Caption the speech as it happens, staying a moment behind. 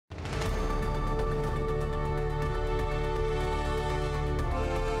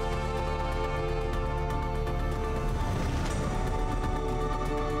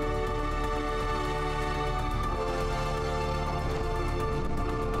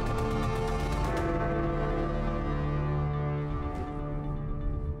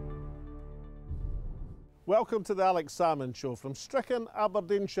Welcome to the Alex Salmond Show from Stricken,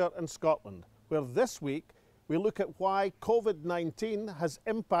 Aberdeenshire in Scotland, where this week we look at why Covid-19 has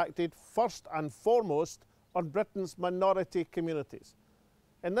impacted first and foremost on Britain's minority communities.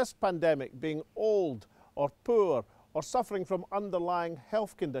 In this pandemic, being old or poor or suffering from underlying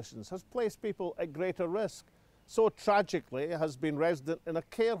health conditions has placed people at greater risk. So tragically has been resident in a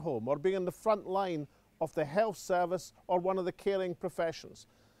care home or being in the front line of the health service or one of the caring professions.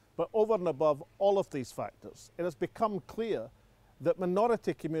 But over and above all of these factors, it has become clear that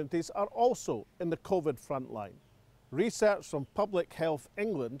minority communities are also in the COVID front line. Research from Public Health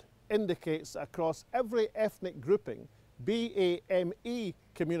England indicates that across every ethnic grouping, BAME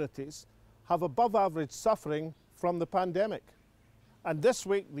communities have above average suffering from the pandemic. And this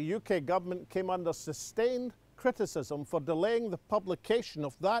week, the UK government came under sustained criticism for delaying the publication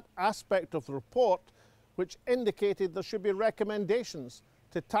of that aspect of the report, which indicated there should be recommendations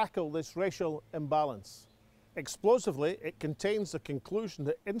to tackle this racial imbalance. Explosively, it contains the conclusion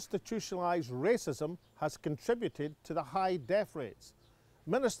that institutionalised racism has contributed to the high death rates.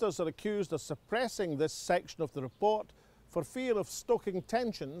 Ministers are accused of suppressing this section of the report for fear of stoking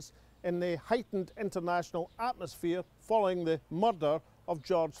tensions in the heightened international atmosphere following the murder of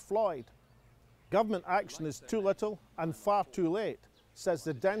George Floyd. Government action is too little and far too late, says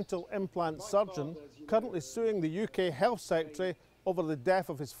the dental implant surgeon currently suing the UK Health Secretary over the death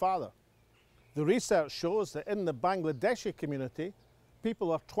of his father. The research shows that in the Bangladeshi community,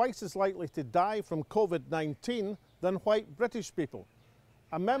 people are twice as likely to die from Covid-19 than white British people.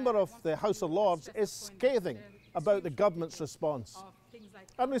 A member of the House of Lords is scathing about the government's response.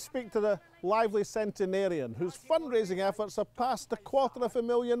 And we speak to the lively centenarian whose fundraising efforts have passed the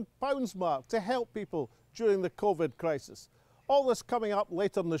 £250,000 mark to help people during the COVID crisis. All this coming up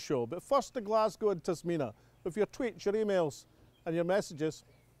later in the show, but first to Glasgow and Tasmina with your tweets, your emails and your messages.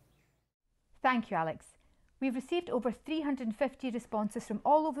 Thank you, Alex. We've received over 350 responses from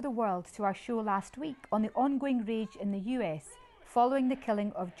all over the world to our show last week on the ongoing rage in the US following the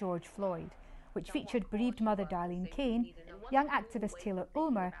killing of George Floyd, which featured bereaved mother Darlene Kane, young activist Taylor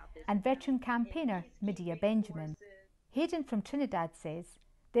Ulmer and veteran campaigner Medea Benjamin. Hayden from Trinidad says,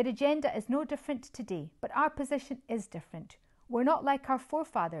 "Their agenda is no different today, but our position is different. We're not like our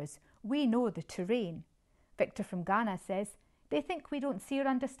forefathers. We know the terrain." Victor from Ghana says, "They think we don't see or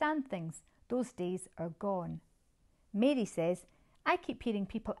understand things. Those days are gone." Mary says, "I keep hearing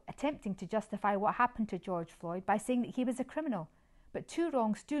people attempting to justify what happened to George Floyd by saying that he was a criminal, but two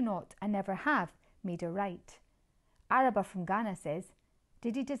wrongs do not, and never have, made a right." Araba from Ghana says,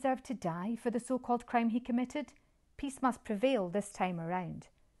 "Did he deserve to die for the so-called crime he committed? Peace must prevail this time around."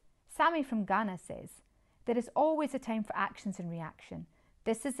 Sammy from Ghana says, "There is always a time for actions and reaction.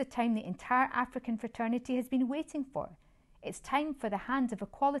 This is the time the entire African fraternity has been waiting for. It's time for the hands of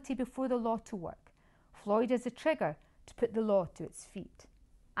equality before the law to work. Floyd is a trigger to put the law to its feet."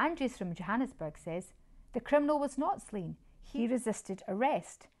 Andres from Johannesburg says, "The criminal was not slain. He resisted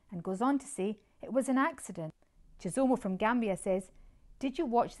arrest," and goes on to say, "It was an accident." Chizomo from Gambia says, "Did you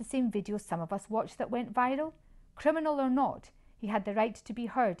watch the same video some of us watched that went viral? Criminal or not, he had the right to be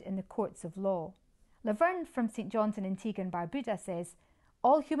heard in the courts of law." Laverne from St John's in Antigua and Barbuda says,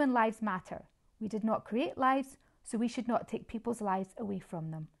 "All human lives matter. We did not create lives, so we should not take people's lives away from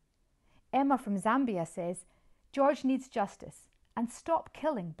them." Emma from Zambia says, "George needs justice and stop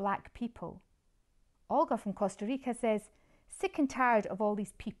killing black people." Olga from Costa Rica says, "Sick and tired of all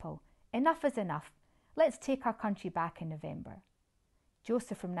these people. Enough is enough. Let's take our country back in November."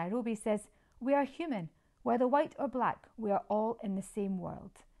 Joseph from Nairobi says, "We are human. Whether white or black, we are all in the same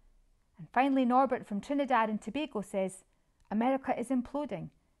world." And finally, Norbert from Trinidad and Tobago says, "America is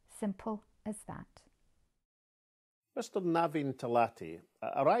imploding. Simple as that." Mr. Naveen Talati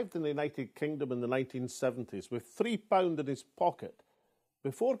arrived in the United Kingdom in the 1970s with £3 in his pocket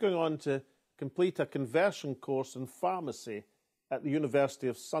before going on to complete a conversion course in pharmacy at the University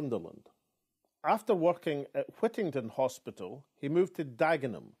of Sunderland. After working at Whittington Hospital, he moved to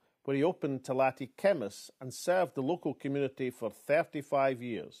Dagenham, where he opened Talati Chemists and served the local community for 35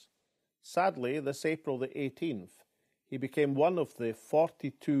 years. Sadly, this April the 18th, he became one of the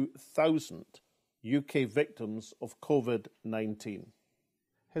 42,000 UK victims of Covid-19.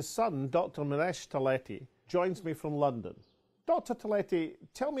 His son, Dr Minesh Talati, joins me from London. Dr Talati,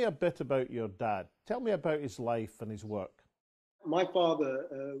 tell me a bit about your dad. Tell me about his life and his work. My father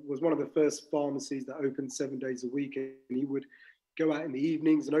was one of the first pharmacies that opened 7 days a week, and he would go out in the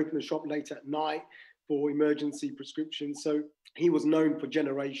evenings and open the shop late at night for emergency prescriptions. So he was known for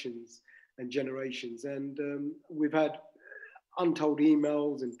generations and generations. And we've had untold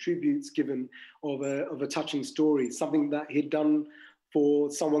emails and tributes given of a touching story, something that he'd done for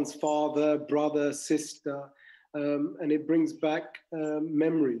someone's father, brother, sister, and it brings back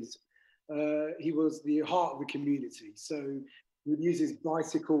memories. He was the heart of the community. So he would use his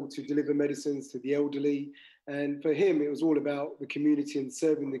bicycle to deliver medicines to the elderly. And for him, it was all about the community and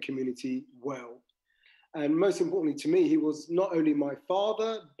serving the community well. And most importantly to me, he was not only my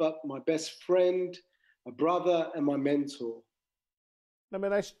father, but my best friend, a brother, and my mentor. Now,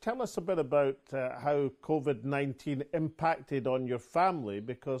 Minesh, tell us a bit about how COVID-19 impacted on your family,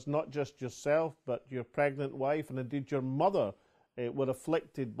 because not just yourself, but your pregnant wife and indeed your mother were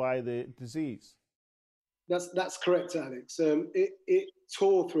afflicted by the disease. That's correct, Alex. It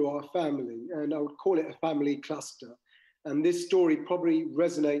tore through our family, and I would call it a family cluster. And this story probably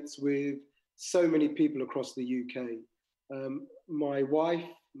resonates with so many people across the UK. My wife,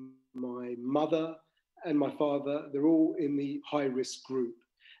 my mother, and my father, they're all in the high-risk group.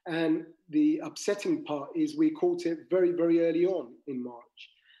 And the upsetting part is we caught it very, very early on in March.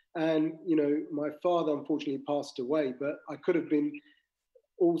 And, you know, my father unfortunately passed away, but I could have been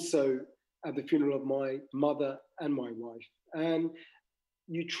also at the funeral of my mother and my wife. And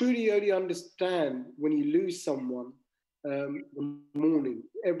you truly only understand when you lose someone the morning.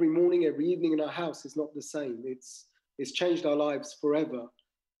 Every morning, every evening in our house is not the same. It's changed our lives forever.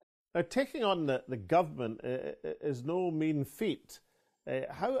 Now, taking on the government is no mean feat.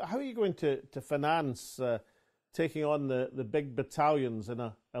 How are you going to finance taking on the big battalions in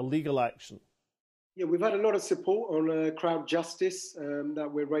a legal action? Yeah, we've had a lot of support on crowd justice, that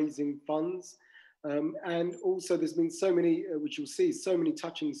we're raising funds. And also there's been so many, which you'll see, so many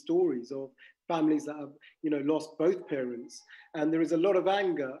touching stories of families that have, you know, lost both parents. And there is a lot of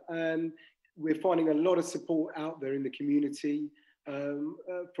anger, and we're finding a lot of support out there in the community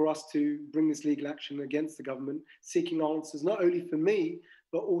for us to bring this legal action against the government, seeking answers, not only for me,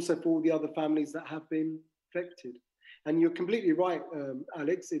 but also for all the other families that have been affected. And you're completely right,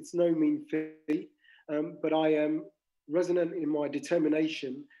 Alex, it's no mean feat, but I am resonant in my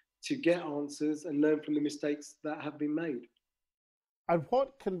determination to get answers and learn from the mistakes that have been made. And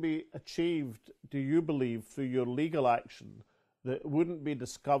what can be achieved, do you believe, through your legal action that wouldn't be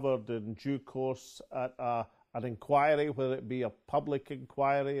discovered in due course at an inquiry, whether it be a public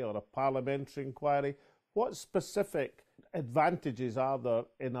inquiry or a parliamentary inquiry? What specific advantages are there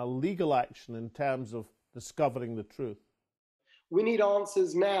in a legal action in terms of discovering the truth? We need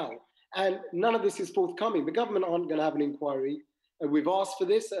answers now, and none of this is forthcoming. The government aren't going to have an inquiry. We've asked for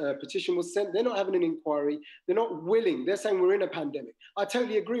this, a petition was sent, they're not having an inquiry, they're not willing, they're saying we're in a pandemic. I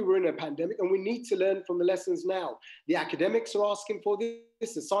totally agree, we're in a pandemic, and we need to learn from the lessons now. The academics are asking for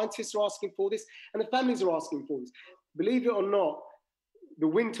this, the scientists are asking for this, and the families are asking for this. Believe it or not, the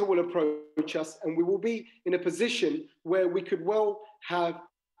winter will approach us, and we will be in a position where we could well have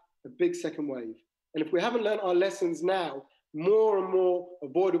a big second wave. And if we haven't learned our lessons now, more and more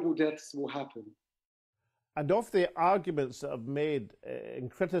avoidable deaths will happen. And of the arguments that have made in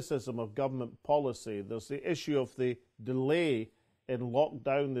criticism of government policy, there's the issue of the delay in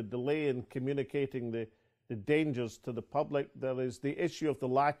lockdown, the delay in communicating the dangers to the public. There is the issue of the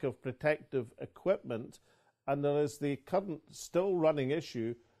lack of protective equipment, and there is the current still running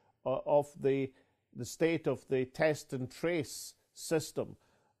issue of the state of the test and trace system.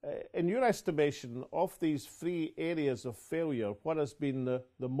 In your estimation, of these three areas of failure, what has been the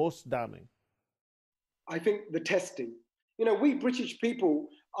most damning? I think the testing. You know, we British people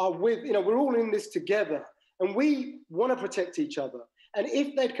are we're all in this together, and we want to protect each other. And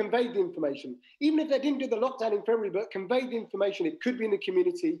if they'd conveyed the information, even if they didn't do the lockdown in February, but conveyed the information, it could be in the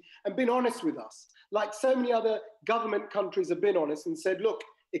community, and been honest with us, like so many other government countries have been honest and said, look,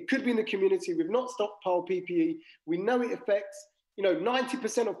 it could be in the community. We've not stockpiled PPE. We know it affects,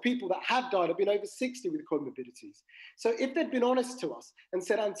 90% of people that have died have been over 60 with comorbidities. So if they'd been honest to us and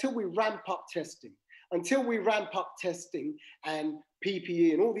said, until we ramp up testing and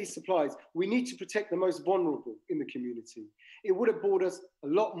PPE and all these supplies, we need to protect the most vulnerable in the community. It would have bought us a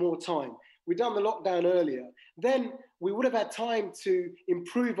lot more time. We'd done the lockdown earlier. Then we would have had time to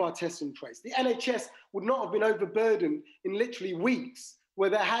improve our test and trace. The NHS would not have been overburdened in literally weeks where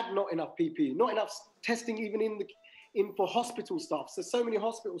they had not enough PPE, not enough testing even for hospital staff. So many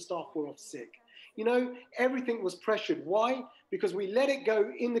hospital staff were off sick. Everything was pressured. Why? Because we let it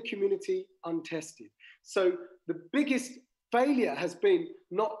go in the community untested. So the biggest failure has been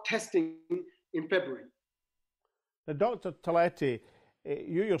not testing in February. Now, Dr. Talati,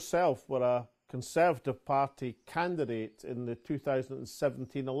 you yourself were a Conservative Party candidate in the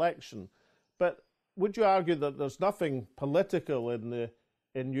 2017 election, but would you argue that there's nothing political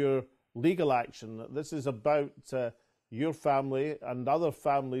in your legal action, that this is about your family and other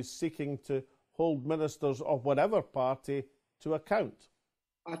families seeking to hold ministers of whatever party to account?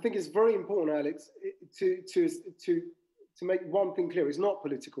 I think it's very important, Alex, to make one thing clear. It's not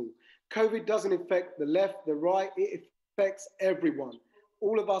political. COVID doesn't affect the left, the right. It affects everyone.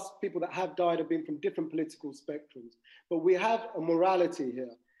 All of us, people that have died, have been from different political spectrums. But we have a morality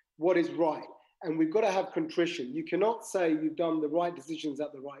here, what is right. And we've got to have contrition. You cannot say you've done the right decisions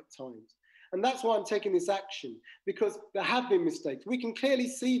at the right times. And that's why I'm taking this action, because there have been mistakes. We can clearly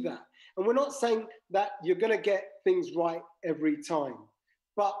see that. And we're not saying that you're going to get things right every time.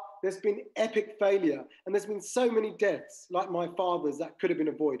 But there's been epic failure, and there's been so many deaths, like my father's, that could have been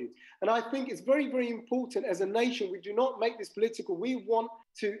avoided. And I think it's very, very important as a nation, we do not make this political. We want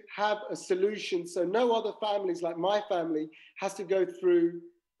to have a solution so no other families like my family has to go through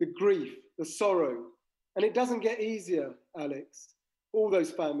the grief, the sorrow. And it doesn't get easier, Alex, all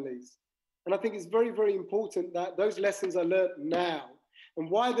those families. And I think it's very, very important that those lessons are learnt now. And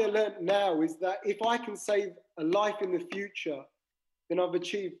why they're learnt now is that if I can save a life in the future, then I've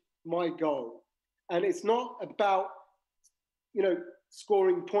achieved my goal. And it's not about,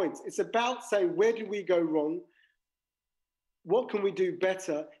 scoring points. It's about saying, where did we go wrong? What can we do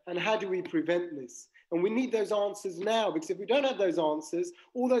better? And how do we prevent this? And we need those answers now, because if we don't have those answers,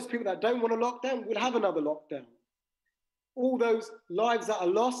 all those people that don't want a lockdown will have another lockdown. All those lives that are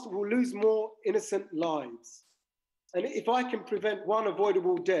lost will lose more innocent lives. And if I can prevent one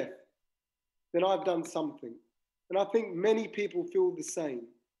avoidable death, then I've done something. And I think many people feel the same.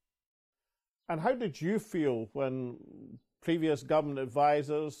 And how did you feel when previous government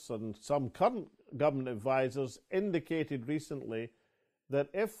advisors and some current government advisors indicated recently that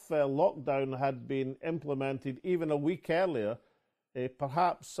if lockdown had been implemented even a week earlier,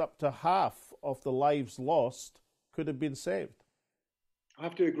 perhaps up to half of the lives lost could have been saved? I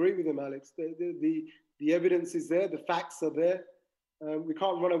have to agree with them, Alex. The evidence is there, the facts are there. We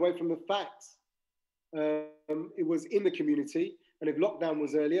can't run away from the facts. It was in the community, and if lockdown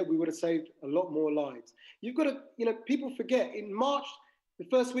was earlier, we would have saved a lot more lives. You've got to, people forget, in March, the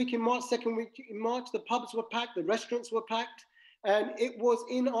first week in March, second week in March, the pubs were packed, the restaurants were packed, and it was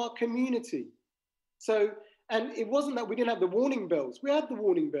in our community. So, and it wasn't that we didn't have the warning bells. We had the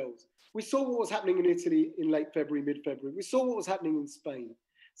warning bells. We saw what was happening in Italy in late February, mid-February. We saw what was happening in Spain.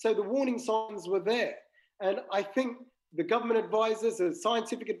 So the warning signs were there. And I think the government advisors, the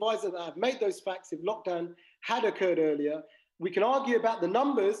scientific advisors that have made those facts, if lockdown had occurred earlier, we can argue about the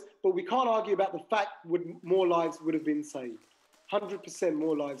numbers, but we can't argue about the fact more lives would have been saved. 100%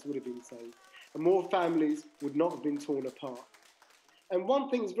 more lives would have been saved. And more families would not have been torn apart. And one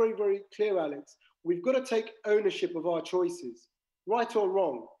thing is very, very clear, Alex. We've got to take ownership of our choices, right or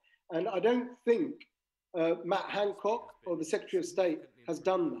wrong. And I don't think Matt Hancock or the Secretary of State has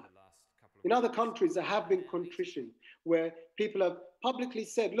done that. In other countries, there have been contrition where people have publicly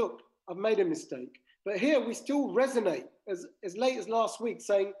said, look, I've made a mistake. But here we still resonate as late as last week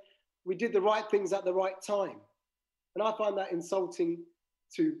saying we did the right things at the right time. And I find that insulting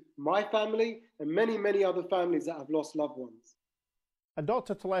to my family and many, many other families that have lost loved ones. And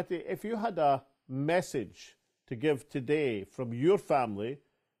Dr. Talati, if you had a message to give today from your family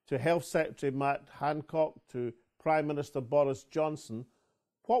to Health Secretary Matt Hancock, to Prime Minister Boris Johnson,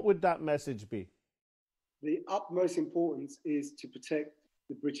 what would that message be? The utmost importance is to protect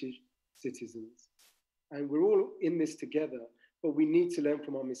the British citizens. And we're all in this together, but we need to learn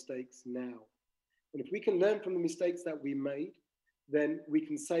from our mistakes now. And if we can learn from the mistakes that we made, then we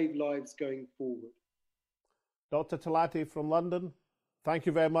can save lives going forward. Dr. Talati from London, thank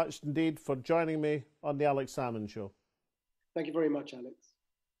you very much indeed for joining me on the Alex Salmond Show. Thank you very much, Alex.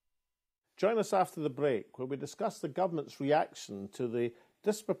 Join us after the break, where we discuss the government's reaction to the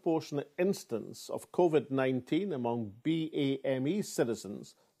disproportionate instance of COVID-19 among BAME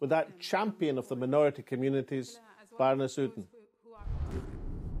citizens with that champion of the minority communities, Baroness Uddin.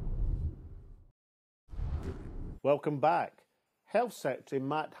 Welcome back. Health Secretary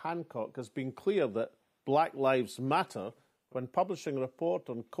Matt Hancock has been clear that Black Lives Matter when publishing a report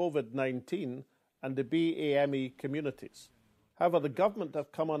on COVID-19 and the BAME communities. However, the government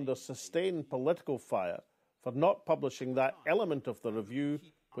have come under sustained political fire for not publishing that element of the review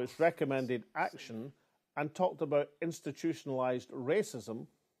which recommended action and talked about institutionalised racism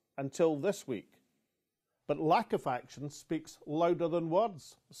until this week. But lack of action speaks louder than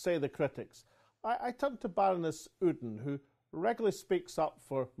words, say the critics. I turn to Baroness Uddin, who regularly speaks up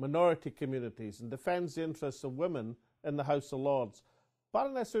for minority communities and defends the interests of women in the House of Lords.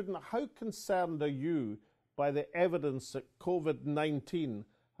 Baroness Uddin, how concerned are you by the evidence that COVID-19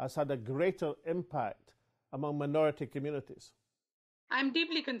 has had a greater impact among minority communities? I'm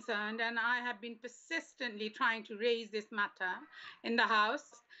deeply concerned, and I have been persistently trying to raise this matter in the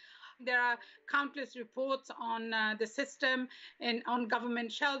House. There are countless reports on the system and on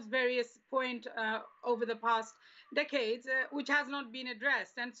government shelves, various point over the past decades, which has not been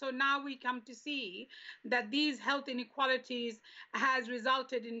addressed. And so now we come to see that these health inequalities has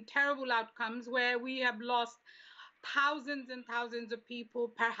resulted in terrible outcomes where we have lost thousands and thousands of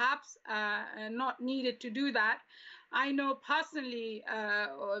people, perhaps not needed to do that. I know personally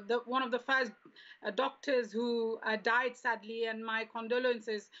one of the first doctors who died sadly, and my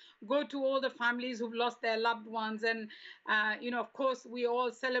condolences go to all the families who've lost their loved ones. And, of course, we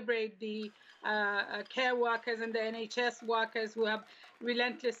all celebrate the care workers and the NHS workers who have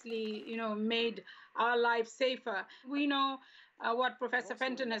relentlessly, made our lives safer. We know what Professor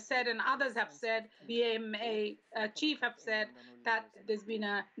Fenton has said and others have said, BAME chief have said, that there's been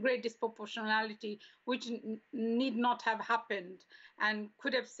a great disproportionality which need not have happened and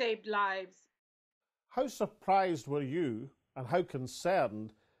could have saved lives. How surprised were you and how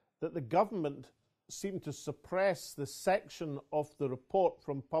concerned that the government seemed to suppress the section of the report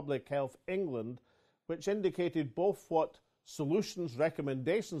from Public Health England which indicated both what solutions,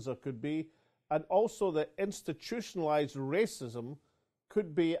 recommendations there could be, and also that institutionalised racism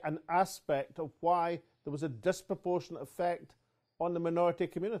could be an aspect of why there was a disproportionate effect on the minority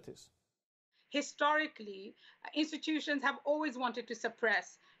communities? Historically, institutions have always wanted to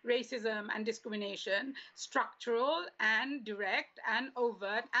suppress racism and discrimination, structural and direct and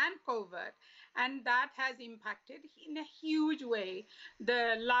overt and covert. And that has impacted in a huge way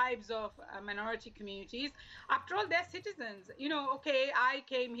the lives of minority communities. After all, they're citizens. I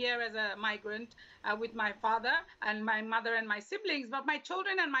came here as a migrant with my father and my mother and my siblings, but my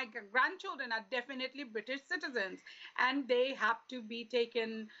children and my grandchildren are definitely British citizens, and they have to be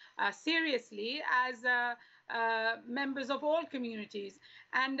taken seriously as members of all communities,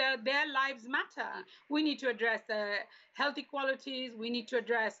 and their lives matter. We need to address health equalities. We need to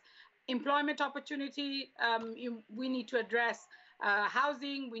address employment opportunity. We need to address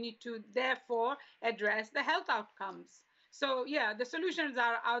housing. We need to therefore address the health outcomes. So yeah, the solutions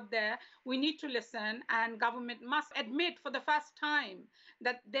are out there. We need to listen, and government must admit for the first time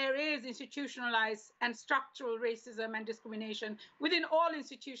that there is institutionalized and structural racism and discrimination within all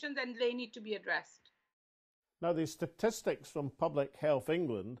institutions, and they need to be addressed. Now, the statistics from Public Health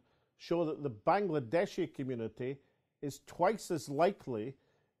England show that the Bangladeshi community is twice as likely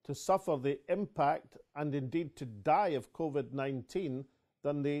to suffer the impact and indeed to die of COVID-19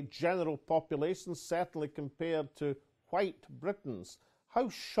 than the general population, certainly compared to white Britons. How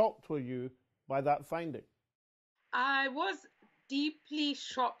shocked were you by that finding? I was deeply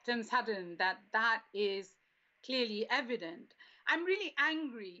shocked and saddened that that is clearly evident. I'm really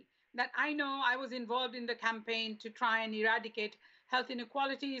angry that I know I was involved in the campaign to try and eradicate health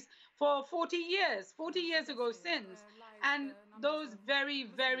inequalities for 40 years ago since. And those very,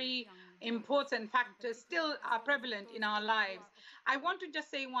 very important factors still are prevalent in our lives. I want to just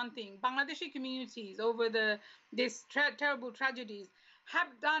say one thing. Bangladeshi communities over these terrible tragedies have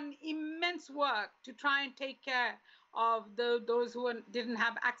done immense work to try and take care of those who didn't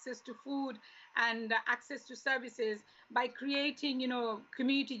have access to food and access to services by creating,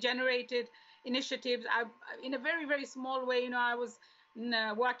 community-generated initiatives. In a very, very small way, I was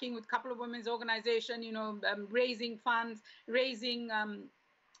working with a couple of women's organizations, raising funds, raising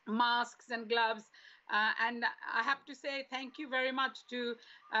masks and gloves. And I have to say thank you very much to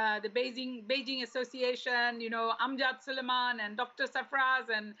the Beijing Association, Amjad Suleiman and Dr. Safraz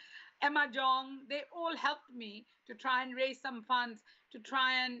and Emma Jong. They all helped me to try and raise some funds to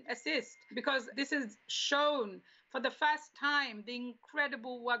try and assist, because this is shown for the first time the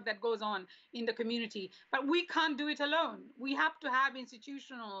incredible work that goes on in the community. But we can't do it alone. We have to have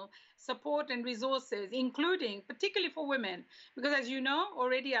institutional support and resources, including particularly for women, because as you know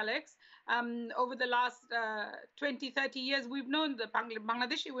already, Alex, over the last 20, 30 years, we've known the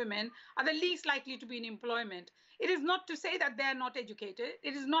Bangladeshi women are the least likely to be in employment. It is not to say that they're not educated.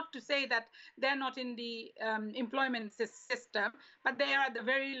 It is not to say that they're not in the employment system, but they are at the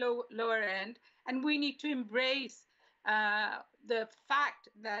very lower end. And we need to embrace the fact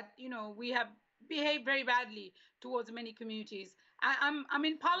that, we have behaved very badly towards many communities. I'm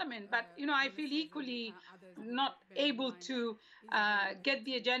in Parliament, but, I feel equally not able to get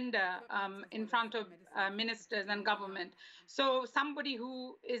the agenda in front of ministers and government. So somebody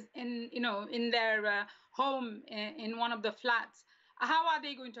who is in their home in one of the flats, how are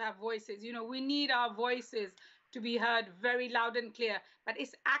they going to have voices? We need our voices to be heard very loud and clear, but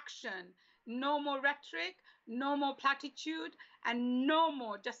it's action. No more rhetoric, no more platitude, and no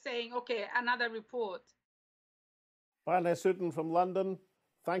more just saying, okay, another report. Baroness Uddin from London,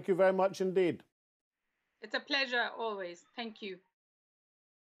 thank you very much indeed. It's a pleasure always. Thank you.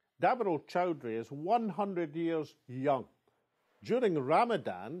 Dabirul Choudhury is 100 years young. During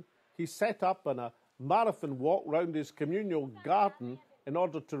Ramadan, he set up a marathon walk round his communal garden in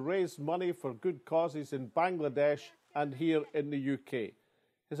order to raise money for good causes in Bangladesh and here in the UK.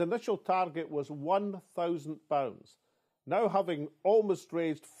 His initial target was £1,000. Now, having almost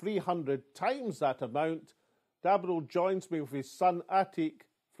raised 300 times that amount, Dabirul joins me with his son Atiq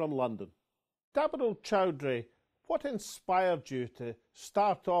from London. Dabirul Choudhury, what inspired you to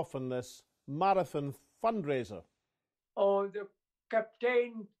start off on this marathon fundraiser? Oh, the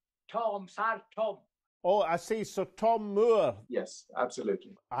Captain Tom, Sir Tom. Oh, I see, Sir Tom Moore. Yes,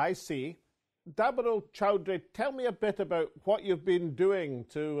 absolutely. I see. Dabirul Choudhury, tell me a bit about what you've been doing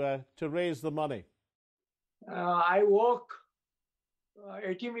to raise the money. I walk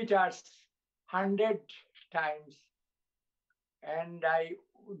 80 meters 100 times, and I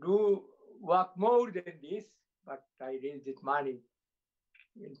do work more than this, but I raise this money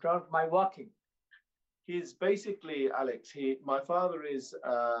in terms of my walking. He's basically, Alex, my father is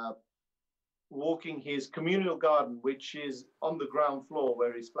walking his communal garden, which is on the ground floor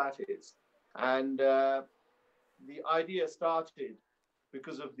where his flat is. And the idea started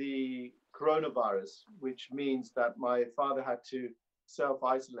because of the coronavirus, which means that my father had to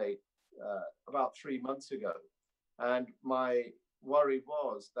self-isolate about 3 months ago. And my worry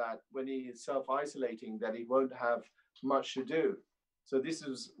was that when he is self-isolating, that he won't have much to do. So this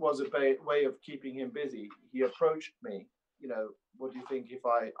was a way of keeping him busy. He approached me, what do you think if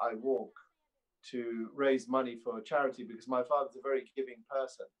I walk to raise money for charity? Because my father's a very giving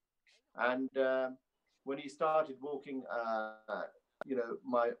person. And when he started walking,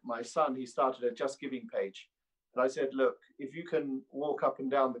 my son, he started a Just Giving page. And I said, look, if you can walk up and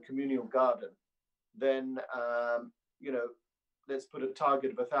down the communal garden, then, let's put a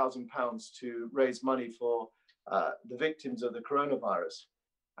target of £1,000 to raise money for the victims of the coronavirus.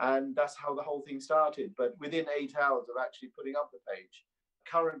 And that's how the whole thing started. But within 8 hours of actually putting up the page,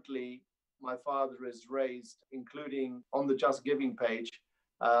 currently my father has raised, including on the Just Giving page,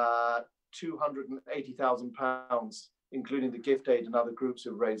 £280,000, including the Gift Aid and other groups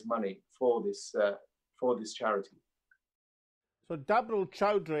who've raised money for this charity. So Dabirul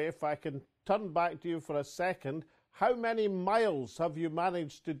Choudhury, if I can turn back to you for a second, how many miles have you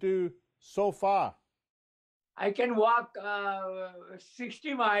managed to do so far? I can walk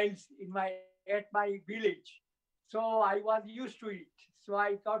 60 miles at my village. So I was used to it. So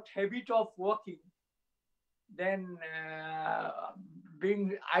I got habit of walking. Then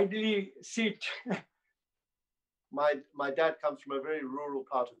being idly sit. My dad comes from a very rural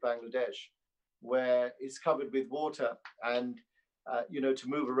part of Bangladesh where it's covered with water, and to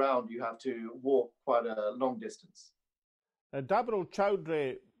move around you have to walk quite a long distance. Dabirul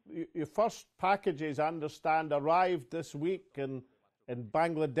Choudhury, your first packages, I understand, arrived this week in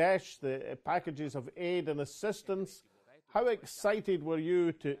Bangladesh, the packages of aid and assistance. How excited were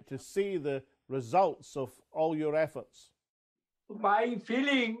you to see the results of all your efforts? My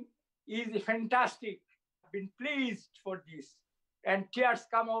feeling is fantastic. I've been pleased for this, and tears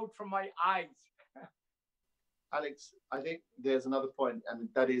come out from my eyes. Alex, I think there's another point, and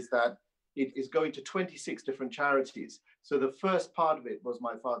that is that it is going to 26 different charities. So the first part of it was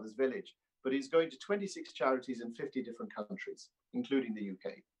my father's village, but it's going to 26 charities in 50 different countries, including the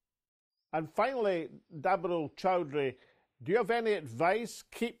UK. And finally, Dabirul Choudhury, do you have any advice,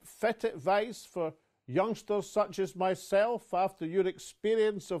 keep fit advice for youngsters such as myself after your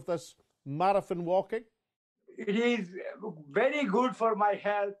experience of this marathon walking? It is very good for my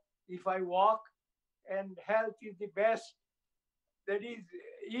health if I walk, and health is the best. That is,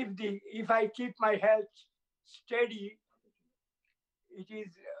 if I keep my health steady, it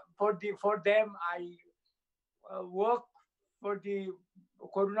is for them. I work for the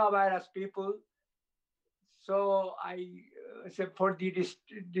coronavirus people. So I say for the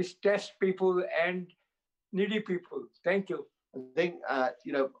distressed people and needy people. Thank you. I think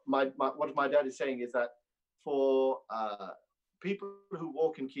what my dad is saying is that for people who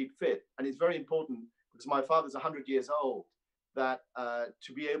walk and keep fit, and it's very important because my father's 100 years old, that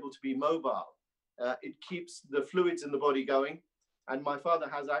to be able to be mobile, it keeps the fluids in the body going. And my father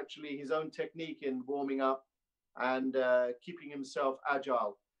has actually his own technique in warming up and keeping himself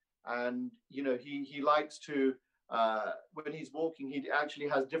agile. And, he likes to, when he's walking, he actually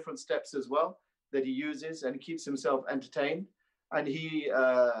has different steps as well that he uses, and he keeps himself entertained. And he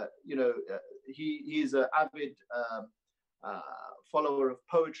is an avid follower of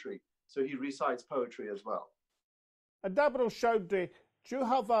poetry. So he recites poetry as well. Dabirul Choudhury, do you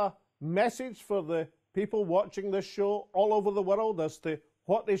have a message for the people watching this show all over the world as to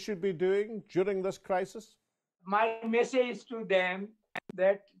what they should be doing during this crisis? My message to them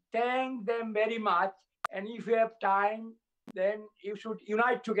that thank them very much. And if you have time, then you should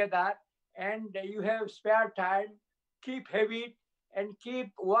unite together, and you have spare time, keep habit and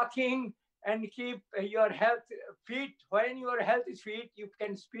keep walking and keep your health fit. When your health is fit, you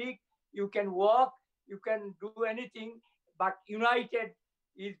can speak, you can walk, you can do anything, but united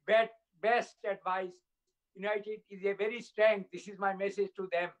is best advice. United is a very strength. This is my message to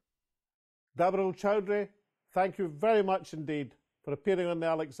them. Dabirul Choudhury, thank you very much indeed for appearing on the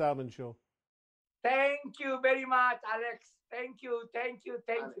Alex Salmond Show. Thank you very much, Alex. Thank you, thank you,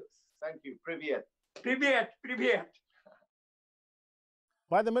 thank Alex, you. thank you. Privyet. Privyet, privyet.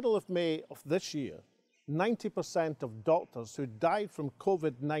 By the middle of May of this year, 90% of doctors who died from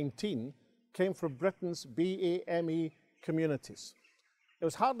COVID-19 came from Britain's BAME communities. It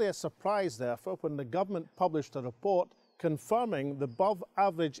was hardly a surprise, therefore, when the government published a report confirming the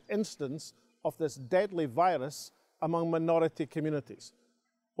above-average incidence of this deadly virus among minority communities.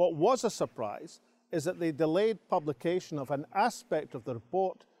 What was a surprise is that they delayed publication of an aspect of the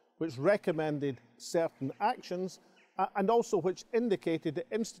report which recommended certain actions and also which indicated that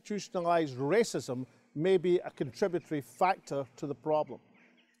institutionalised racism may be a contributory factor to the problem.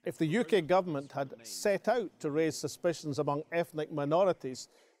 If the UK government had set out to raise suspicions among ethnic minorities,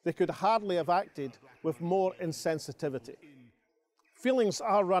 they could hardly have acted with more insensitivity. Feelings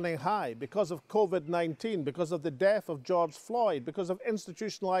are running high because of COVID-19, because of the death of George Floyd, because of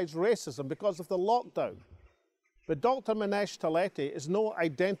institutionalised racism, because of the lockdown. But Dr Minesh Talati is no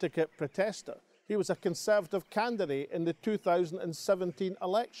identikit protester. He was a Conservative candidate in the 2017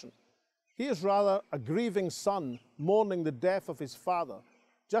 election. He is rather a grieving son mourning the death of his father,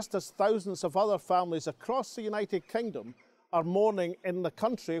 just as thousands of other families across the United Kingdom are mourning in the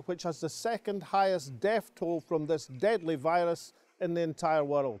country which has the second highest death toll from this deadly virus in the entire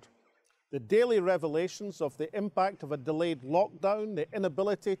world. The daily revelations of the impact of a delayed lockdown, the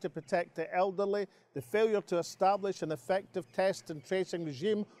inability to protect the elderly, the failure to establish an effective test and tracing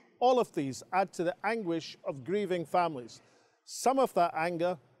regime, all of these add to the anguish of grieving families. Some of that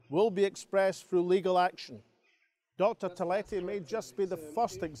anger will be expressed through legal action. Dr Talati may just be the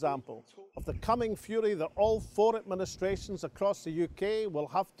first example of the coming fury that all 4 administrations across the UK will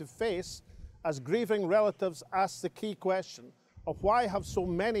have to face as grieving relatives ask the key question of why have so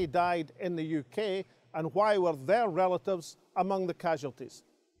many died in the UK and why were their relatives among the casualties.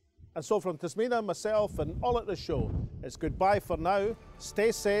 And so from Tasmina, myself and all at the show, it's goodbye for now,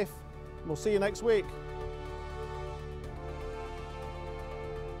 stay safe, and we'll see you next week.